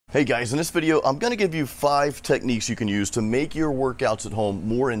Hey guys, in this video, I'm going to give you 5 techniques you can use to make your workouts at home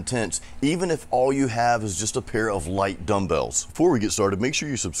more intense, even if all you have is just a pair of light dumbbells. Before we get started, make sure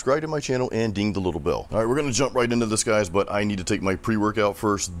you subscribe to my channel and ding the little bell. All right, we're going to jump right into this, guys, but I need to take my pre-workout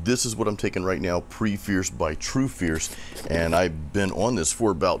first. This is what I'm taking right now, Pre-Fierce by True Fierce, and I've been on this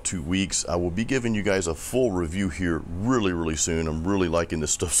for about 2 weeks. I will be giving you guys a full review here really soon. I'm really liking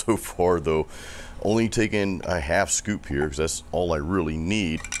this stuff so far, though. Only taking a half scoop here because that's all I really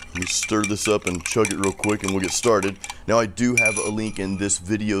need. Let me stir this up and chug it real quick and we'll get started. Now I do have a link in this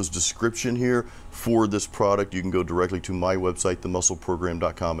video's description here for this product. You can go directly to my website,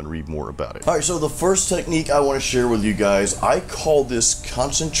 themuscleprogram.com, and read more about it. All right, so the first technique I want to share with you guys, I call this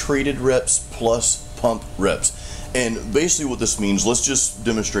concentrated reps plus pump reps. And basically what this means, let's just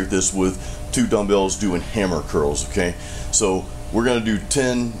demonstrate this with 2 dumbbells doing hammer curls, okay? So we're gonna do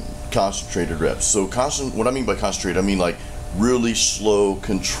 10 concentrated reps. So what I mean by concentrated, I mean like really slow,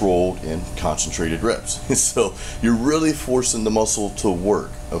 controlled, and concentrated reps. So you're really forcing the muscle to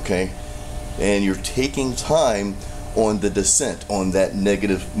work, okay? And you're taking time on the descent, on that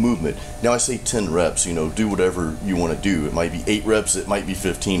negative movement. Now I say 10 reps, you know, do whatever you want to do. It might be 8 reps, it might be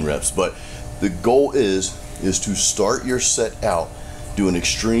 15 reps, but the goal is to start your set out doing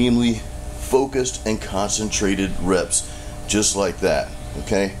extremely focused and concentrated reps, just like that,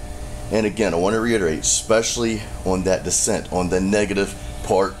 okay? And again, I want to reiterate, especially on that descent, on the negative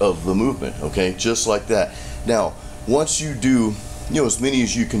part of the movement, okay? Just like that. Now, once you do, you know, as many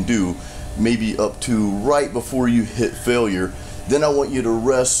as you can do, maybe up to right before you hit failure, then I want you to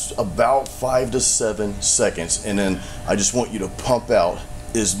rest about 5 to 7 seconds, and then I just want you to pump out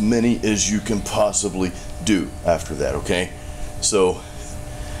as many as you can possibly do after that, okay? So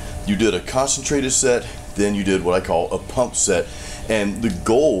you did a concentrated set, then you did what I call a pump set. And the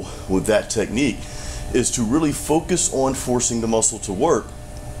goal with that technique is to really focus on forcing the muscle to work,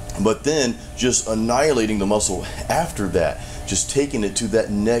 but then just annihilating the muscle after that, just taking it to that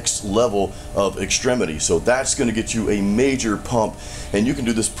next level of extremity. So that's going to get you a major pump, and you can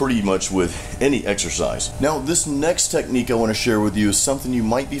do this pretty much with any exercise. Now, this next technique I want to share with you is something you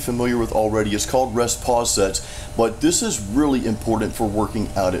might be familiar with already. It's called rest pause sets, but this is really important for working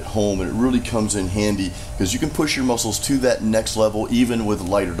out at home, and it really comes in handy because you can push your muscles to that next level even with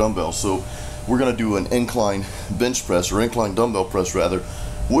lighter dumbbells. So we're going to do an incline bench press, or incline dumbbell press rather.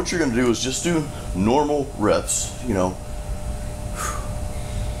 What you're going to do is just do normal reps, you know.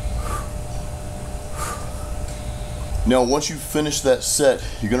 Now, once you finish that set,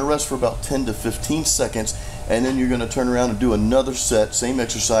 you're going to rest for about 10 to 15 seconds, and then you're going to turn around and do another set, same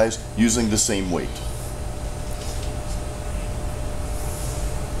exercise, using the same weight.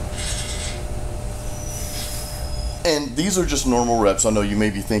 And these are just normal reps. I know you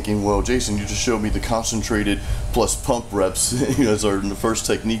may be thinking, well, Jason, you just showed me the concentrated plus pump reps as our the first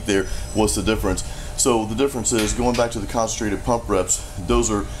technique there. What's the difference? So the difference is, going back to the concentrated pump reps,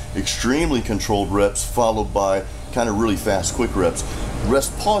 those are extremely controlled reps followed by kind of really fast, quick reps.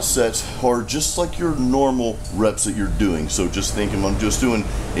 Rest pause sets are just like your normal reps that you're doing. So just think, I'm just doing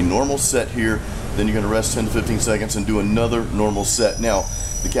a normal set here, then you're going to rest 10 to 15 seconds and do another normal set. Now,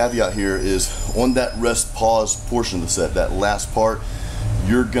 the caveat here is on that rest pause portion of the set, that last part,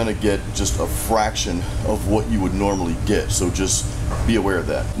 you're going to get just a fraction of what you would normally get. So just be aware of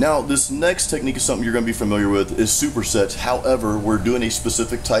that. Now, this next technique is something you're going to be familiar with, is supersets. However, we're doing a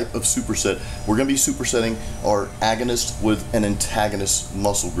specific type of superset. We're going to be supersetting our agonist with an antagonist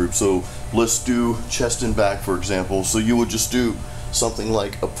muscle group. So let's do chest and back, for example. So you would just do something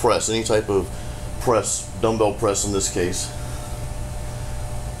like a press, any type of press, dumbbell press in this case.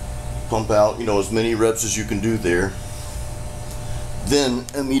 Pump out, you know, as many reps as you can do there. Then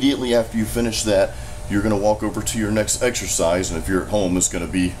immediately after you finish that, you're going to walk over to your next exercise, and if you're at home, it's going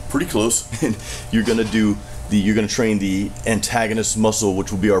to be pretty close. And you're going to train the antagonist muscle,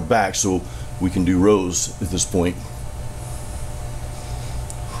 which will be our back, so we can do rows at this point.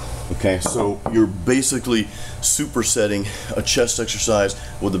 Okay, so you're basically supersetting a chest exercise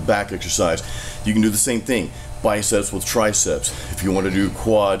with a back exercise. You can do the same thing, biceps with triceps. If you want to do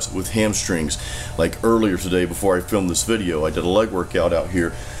quads with hamstrings, like earlier today before I filmed this video, I did a leg workout out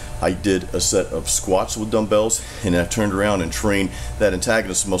here. I did a set of squats with dumbbells, and I turned around and trained that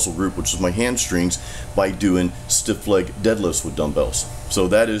antagonist muscle group, which is my hamstrings, by doing stiff leg deadlifts with dumbbells. So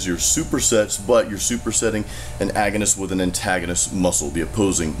that is your supersets, but you're supersetting an agonist with an antagonist muscle, the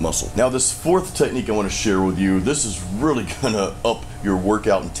opposing muscle. Now, this fourth technique I want to share with you, this is really gonna up your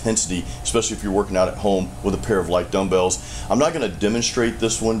workout intensity, especially if you're working out at home with a pair of light dumbbells. I'm not going to demonstrate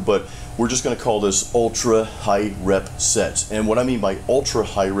this one, but we're just going to call this ultra high rep sets. And what I mean by ultra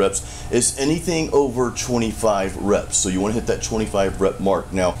high reps is anything over 25 reps. So you want to hit that 25 rep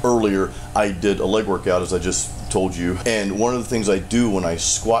mark. Now, earlier I did a leg workout, as I just told you, and one of the things I do when I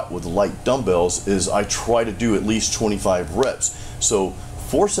squat with light dumbbells is I try to do at least 25 reps. So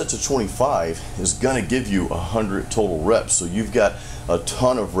 4 sets of 25 is going to give you 100 total reps. So you've got a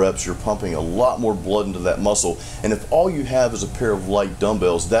ton of reps. You're pumping a lot more blood into that muscle. And if all you have is a pair of light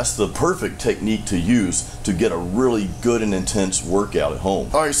dumbbells, that's the perfect technique to use to get a really good and intense workout at home.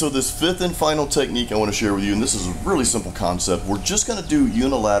 All right, so this fifth and final technique I want to share with you, and this is a really simple concept. We're just going to do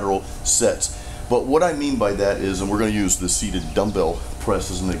unilateral sets. But what I mean by that is, and we're going to use the seated dumbbell press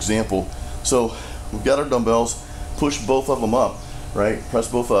as an example. So we've got our dumbbells, push both of them up, right? Press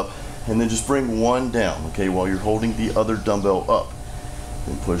both up, and then just bring one down, okay, while you're holding the other dumbbell up.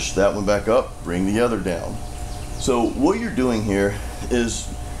 Then push that one back up, bring the other down. So what you're doing here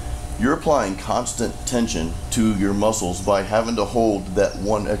is you're applying constant tension to your muscles by having to hold that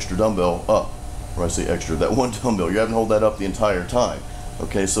one extra dumbbell up. Or I say extra, that one dumbbell, you're having to hold that up the entire time.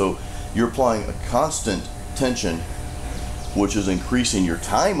 Okay, so you're applying a constant tension, which is increasing your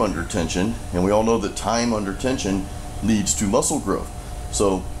time under tension, and we all know that time under tension leads to muscle growth.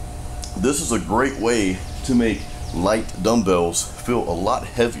 So this is a great way to make light dumbbells feel a lot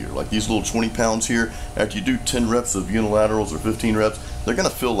heavier. Like these little 20 pounds here, after you do 10 reps of unilaterals or 15 reps, they're gonna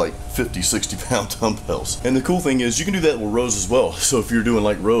feel like 50, 60 pound dumbbells. And the cool thing is you can do that with rows as well. So if you're doing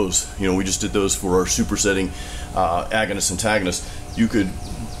like rows, you know, we just did those for our supersetting agonist antagonist, you could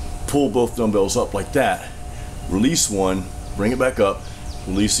pull both dumbbells up like that, release one, bring it back up,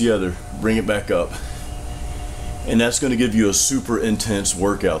 release the other, bring it back up. And that's going to give you a super intense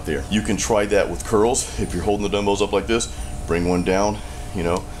workout there. You can try that with curls. If you're holding the dumbbells up like this, bring one down, you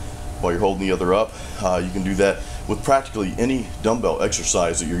know, while you're holding the other up. You can do that with practically any dumbbell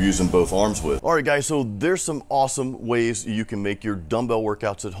exercise that you're using both arms with. All right, guys, so there's some awesome ways you can make your dumbbell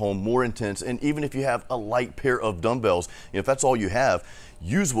workouts at home more intense. And even if you have a light pair of dumbbells, if that's all you have,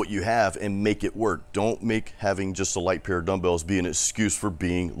 use what you have and make it work. Don't make having just a light pair of dumbbells be an excuse for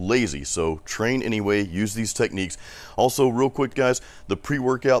being lazy. So train anyway, use these techniques. Also, real quick, guys, the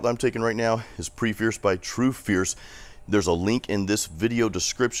pre-workout that I'm taking right now is Pre-Fierce by True Fierce. There's a link in this video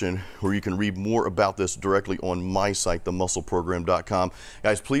description where you can read more about this directly on my site, themuscleprogram.com.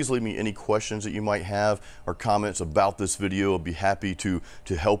 Guys, please leave me any questions that you might have or comments about this video. I'll be happy to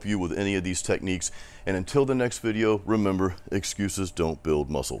help you with any of these techniques. And until the next video, remember, excuses don't build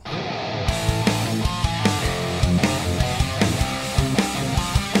muscle.